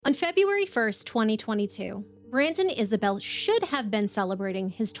On February 1st, 2022, Brandon Isabel should have been celebrating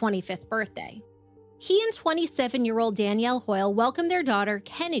his 25th birthday. He and 27-year-old Danielle Hoyle welcomed their daughter,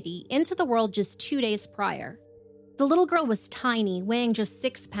 Kennedy, into the world just 2 days prior. The little girl was tiny, weighing just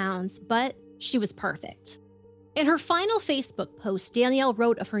 6 pounds, but she was perfect. In her final Facebook post, Danielle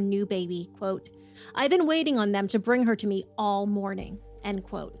wrote of her new baby, quote, "I've been waiting on them to bring her to me all morning," end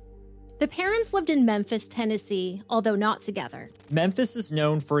quote. The parents lived in Memphis, Tennessee, although not together. Memphis is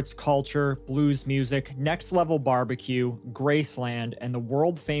known for its culture, blues music, next-level barbecue, Graceland, and the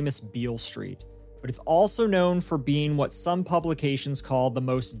world-famous Beale Street. But it's also known for being what some publications call the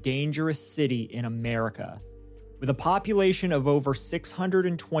most dangerous city in America. With a population of over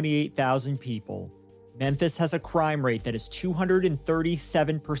 628,000 people, Memphis has a crime rate that is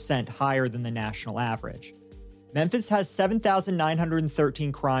 237% higher than the national average. Memphis has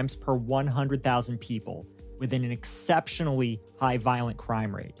 7,913 crimes per 100,000 people, with an exceptionally high violent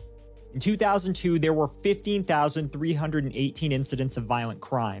crime rate. In 2002, there were 15,318 incidents of violent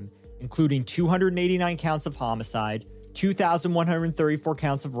crime, including 289 counts of homicide, 2,134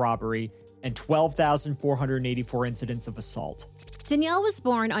 counts of robbery, and 12,484 incidents of assault. Danielle was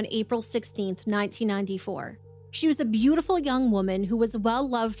born on April 16, 1994. She was a beautiful young woman who was well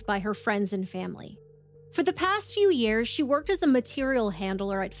loved by her friends and family. For the past few years, she worked as a material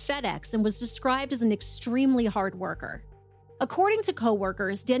handler at FedEx and was described as an extremely hard worker. According to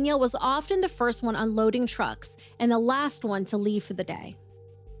coworkers, Danielle was often the first one unloading trucks and the last one to leave for the day.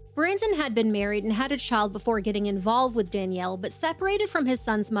 Brandon had been married and had a child before getting involved with Danielle, but separated from his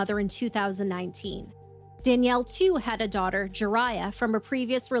son's mother in 2019. Danielle, too, had a daughter, Jariah, from a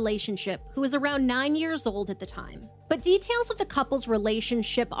previous relationship who was around 9 years old at the time. But details of the couple's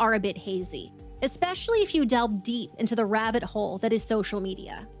relationship are a bit hazy, especially if you delve deep into the rabbit hole that is social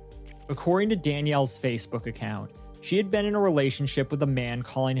media. According to Danielle's Facebook account, she had been in a relationship with a man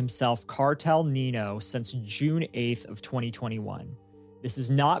calling himself Cartel Nino since June 8th of 2021. This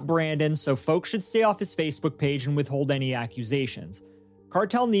is not Brandon, so folks should stay off his Facebook page and withhold any accusations.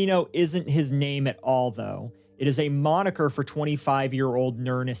 Cartel Nino isn't his name at all, though. It is a moniker for 25-year-old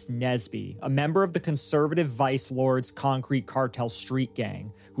Nernest Nesby, a member of the conservative Vice Lords Concrete Cartel Street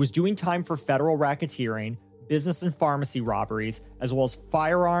Gang, who was doing time for federal racketeering, business and pharmacy robberies, as well as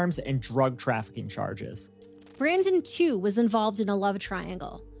firearms and drug trafficking charges. Brandon, too, was involved in a love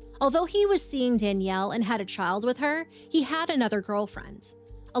triangle. Although he was seeing Danielle and had a child with her, he had another girlfriend.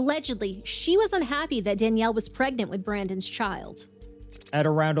 Allegedly, she was unhappy that Danielle was pregnant with Brandon's child. At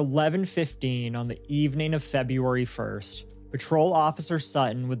around 11:15 on the evening of February 1st, Patrol Officer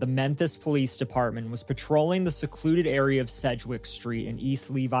Sutton with the Memphis Police Department was patrolling the secluded area of Sedgwick Street and East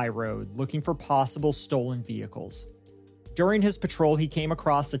Levi Road looking for possible stolen vehicles. During his patrol, he came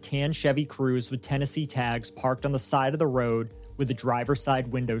across a tan Chevy Cruze with Tennessee tags parked on the side of the road with the driver's side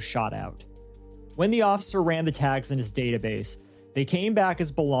windows shot out. When the officer ran the tags in his database, they came back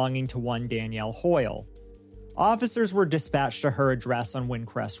as belonging to one Danielle Hoyle. Officers were dispatched to her address on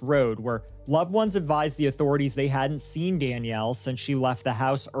Windcrest Road, where loved ones advised the authorities they hadn't seen Danielle since she left the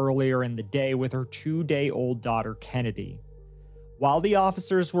house earlier in the day with her 2-day-old daughter, Kennedy. While the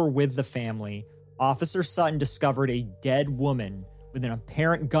officers were with the family, Officer Sutton discovered a dead woman with an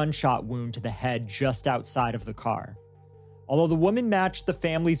apparent gunshot wound to the head just outside of the car. Although the woman matched the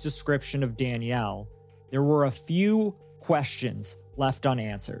family's description of Danielle, there were a few questions left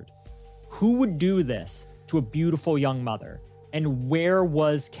unanswered. Who would do this to a beautiful young mother? And where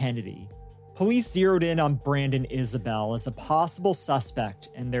was Kennedy? Police zeroed in on Brandon Isabel as a possible suspect,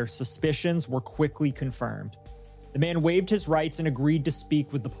 and their suspicions were quickly confirmed. The man waived his rights and agreed to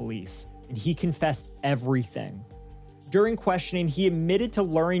speak with the police, and he confessed everything. During questioning, he admitted to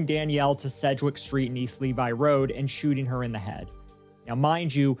luring Danielle to Sedgwick Street and East Levi Road and shooting her in the head. Now,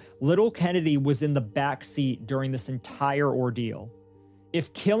 mind you, little Kennedy was in the back seat during this entire ordeal.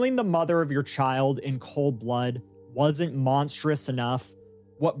 If killing the mother of your child in cold blood wasn't monstrous enough,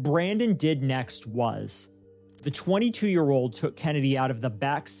 what Brandon did next was. The 22-year-old took Kennedy out of the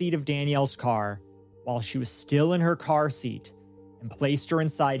back seat of Danielle's car while she was still in her car seat and placed her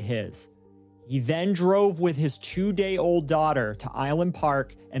inside his. He then drove with his 2-day-old daughter to Island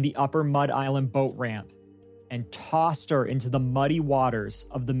Park and the Upper Mud Island boat ramp and tossed her into the muddy waters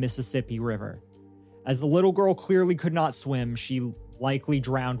of the Mississippi River. As the little girl clearly could not swim, she likely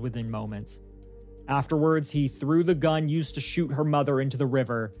drowned within moments. Afterwards, he threw the gun used to shoot her mother into the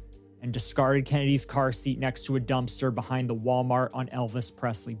river and discarded Kennedy's car seat next to a dumpster behind the Walmart on Elvis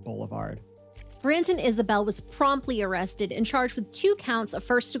Presley Boulevard. Brandon Isabel was promptly arrested and charged with 2 counts of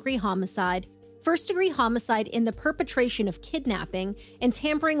first-degree homicide in the perpetration of kidnapping, and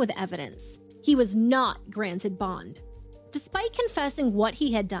tampering with evidence. He was not granted bond. Despite confessing what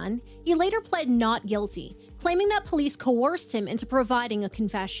he had done, he later pled not guilty, claiming that police coerced him into providing a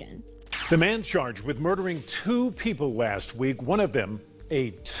confession. The man charged with murdering 2 people last week, one of them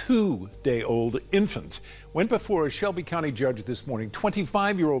a 2-day-old infant, went before a Shelby County judge this morning.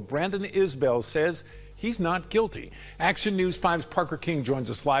 25-year-old Brandon Isbell says he's not guilty. Action News 5's Parker King joins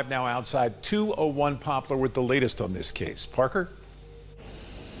us live now outside 201 Poplar with the latest on this case. Parker?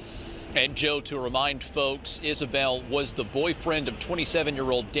 And Joe, to remind folks, Isabel was the boyfriend of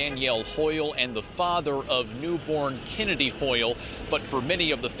 27-year-old Danielle Hoyle and the father of newborn Kennedy Hoyle. But for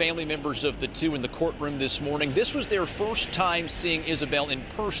many of the family members of the two in the courtroom this morning, this was their first time seeing Isabel in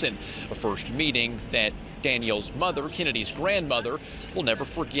person, a first meeting that Danielle's mother, Kennedy's grandmother, will never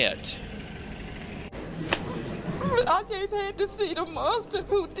forget. I just had to see the monster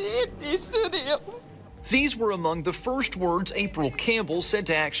who did this to them. These were among the first words April Campbell said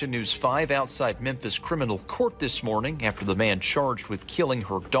to Action News 5 outside Memphis criminal court this morning after the man charged with killing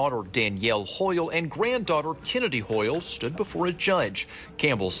her daughter Danielle Hoyle and granddaughter Kennedy Hoyle stood before a judge.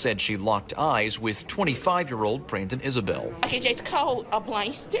 Campbell said she locked eyes with 25-year-old Brandon Isbell. I just called a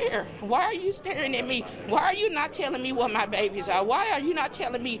blank stare. Why are you staring at me? Why are you not telling me what my babies are? Why are you not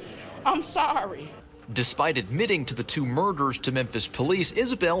telling me I'm sorry? Despite admitting to the 2 murders to Memphis police,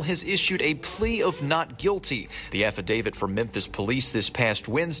 Isabel has issued a plea of not guilty. The affidavit from Memphis police this past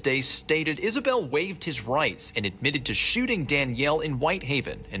Wednesday stated Isabel waived his rights and admitted to shooting Danielle in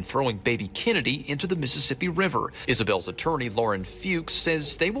Whitehaven and throwing baby Kennedy into the Mississippi River. Isabel's attorney, Lauren Fuchs,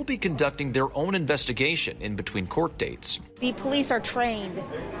 says they will be conducting their own investigation in between court dates. The police are trained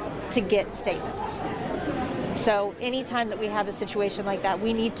to get statements. So anytime that we have a situation like that,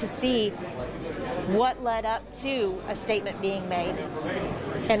 we need to see what led up to a statement being made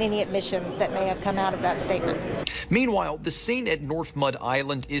and any admissions that may have come out of that statement. Meanwhile, the scene at North Mud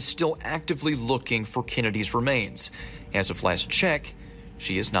Island is still actively looking for Kennedy's remains. As of last check,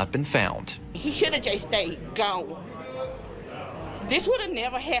 she has not been found. He should have just stayed gone. This would have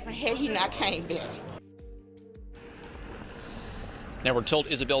never happened had he not came back. Now, we're told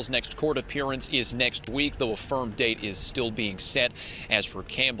Isabel's next court appearance is next week, though a firm date is still being set. As for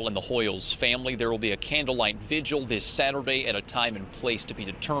Campbell and the Hoyles family, there will be a candlelight vigil this Saturday at a time and place to be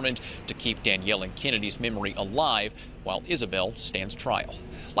determined to keep Danielle and Kennedy's memory alive while Isabel stands trial.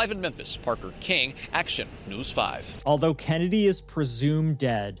 Live in Memphis, Parker King, Action News 5. Although Kennedy is presumed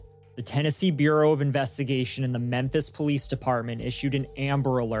dead, the Tennessee Bureau of Investigation and the Memphis Police Department issued an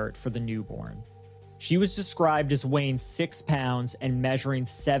Amber Alert for the newborn. She was described as weighing 6 pounds and measuring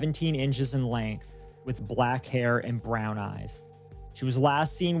 17 inches in length, with black hair and brown eyes. She was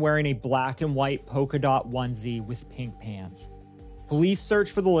last seen wearing a black and white polka dot onesie with pink pants. Police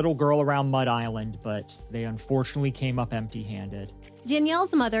searched for the little girl around Mud Island, but they unfortunately came up empty-handed.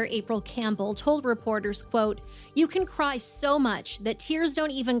 Danielle's mother, April Campbell, told reporters, quote, "You can cry so much that tears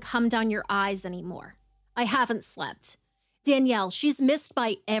don't even come down your eyes anymore. I haven't slept. Danielle, she's missed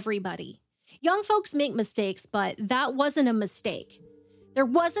by everybody. Young folks make mistakes, but that wasn't a mistake. There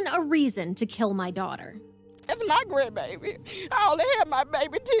wasn't a reason to kill my daughter." That's my grandbaby. I only had my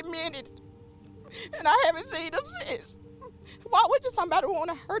baby 10 minutes, and I haven't seen her since. Why would you somebody want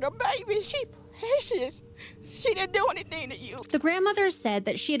to hurt a baby? She precious. She didn't do anything to you. The grandmother said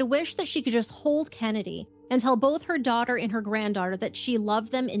that she had wished that she could just hold Kennedy and tell both her daughter and her granddaughter that she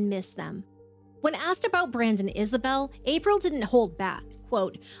loved them and missed them. When asked about Brandon Isbell, April didn't hold back.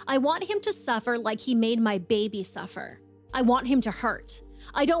 Quote, "I want him to suffer like he made my baby suffer. I want him to hurt.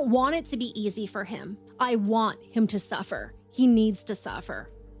 I don't want it to be easy for him. I want him to suffer. He needs to suffer.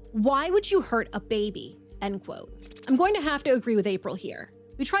 Why would you hurt a baby?" End quote. I'm going to have to agree with April here.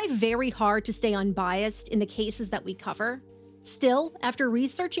 We try very hard to stay unbiased in the cases that we cover. Still, after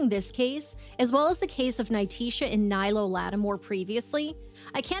researching this case, as well as the case of Nitisha and Nilo Lattimore previously,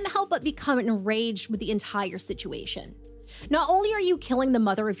 I can't help but become enraged with the entire situation. Not only are you killing the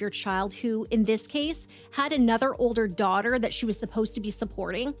mother of your child who, in this case, had another older daughter that she was supposed to be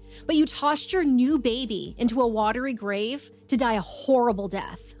supporting, but you tossed your new baby into a watery grave to die a horrible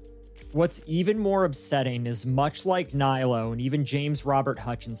death. What's even more upsetting is, much like Nilo and even James Robert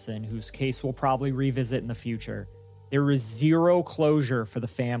Hutchinson, whose case we'll probably revisit in the future, there is zero closure for the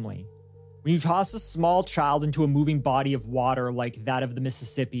family. When you toss a small child into a moving body of water like that of the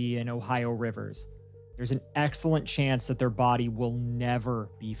Mississippi and Ohio rivers, there's an excellent chance that their body will never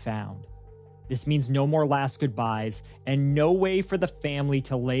be found. This means no more last goodbyes and no way for the family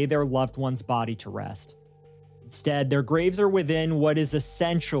to lay their loved one's body to rest. Instead, their graves are within what is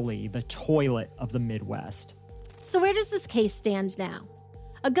essentially the toilet of the Midwest. So where does this case stand now?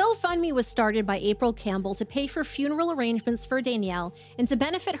 A GoFundMe was started by April Campbell to pay for funeral arrangements for Danielle and to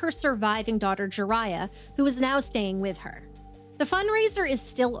benefit her surviving daughter, Jariah, who is now staying with her. The fundraiser is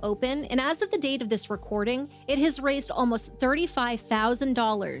still open, and as of the date of this recording, it has raised almost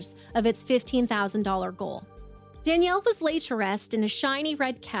 $35,000 of its $15,000 goal. Danielle was laid to rest in a shiny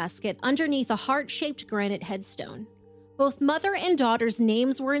red casket underneath a heart-shaped granite headstone. Both mother and daughter's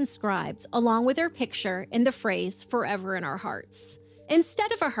names were inscribed, along with their picture and the phrase, "Forever in our hearts."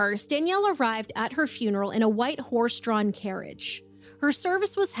 Instead of a hearse, Danielle arrived at her funeral in a white horse-drawn carriage. Her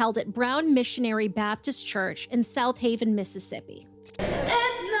service was held at Brown Missionary Baptist Church in South Haven, Mississippi.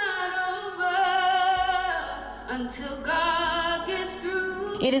 It's not over until God gets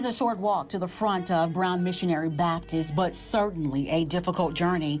through. It is a short walk to the front of Brown Missionary Baptist, but certainly a difficult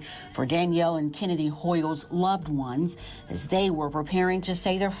journey for Danielle and Kennedy Hoyle's loved ones as they were preparing to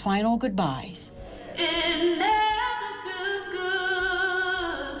say their final goodbyes. It never feels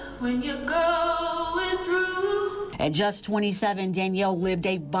good when you're going through. At just 27, Danielle lived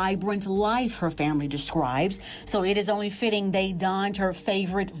a vibrant life, her family describes, so it is only fitting they donned her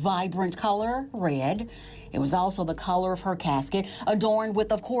favorite vibrant color, red. It was also the color of her casket, adorned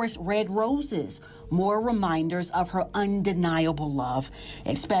with, of course, red roses, more reminders of her undeniable love,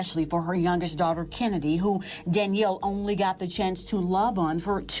 especially for her youngest daughter, Kennedy, who Danielle only got the chance to love on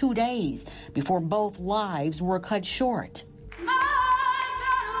for 2 days before both lives were cut short.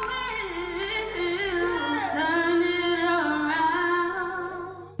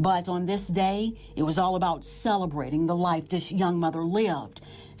 But on this day, it was all about celebrating the life this young mother lived.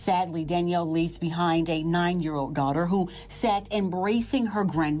 Sadly, Danielle leaves behind a 9-year-old daughter who sat embracing her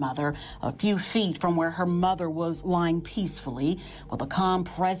grandmother a few feet from where her mother was lying peacefully, with a calm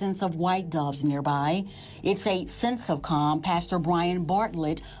presence of white doves nearby. It's a sense of calm Pastor Brian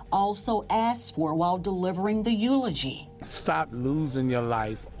Bartlett also asked for while delivering the eulogy. Stop losing your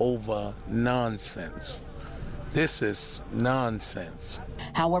life over nonsense. This is nonsense.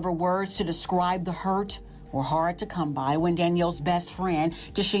 However, words to describe the hurt were hard to come by when Danielle's best friend,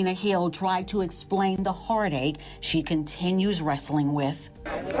 Tashina Hill, tried to explain the heartache she continues wrestling with.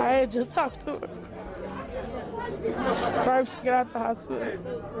 I had just talked to her right when she got out the hospital.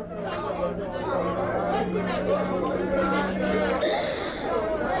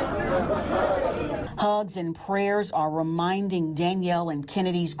 Hugs and prayers are reminding Danielle and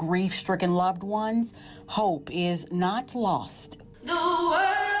Kennedy's grief-stricken loved ones hope is not lost. The word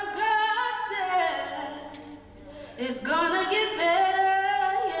of God says it's gonna get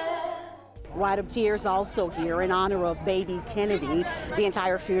better, yeah. Rite of Tears also here in honor of baby Kennedy. The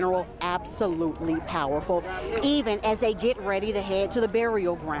entire funeral absolutely powerful. Even as they get ready to head to the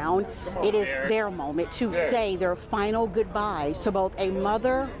burial ground, it is their moment to say their final goodbyes to both a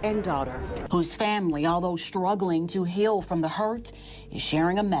mother and daughter. Whose family, although struggling to heal from the hurt, is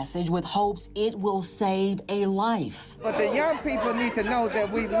sharing a message with hopes it will save a life. But the young people need to know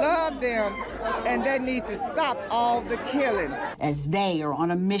that we love them and they need to stop all the killing. As they are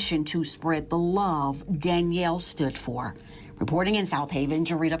on a mission to spread the love Danielle stood for. Reporting in South Haven,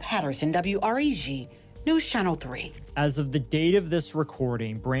 Jarita Patterson, WREG, News Channel 3. As of the date of this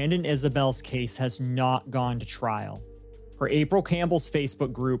recording, Brandon Isabel's case has not gone to trial. For April Campbell's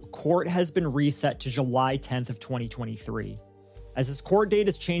Facebook group, court has been reset to July 10th of 2023. As his court date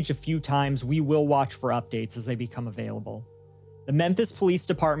has changed a few times, we will watch for updates as they become available. The Memphis Police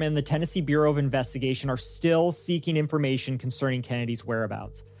Department and the Tennessee Bureau of Investigation are still seeking information concerning Kennedy's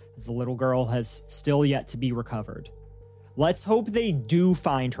whereabouts, as the little girl has still yet to be recovered. Let's hope they do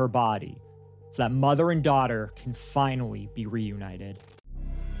find her body, so that mother and daughter can finally be reunited.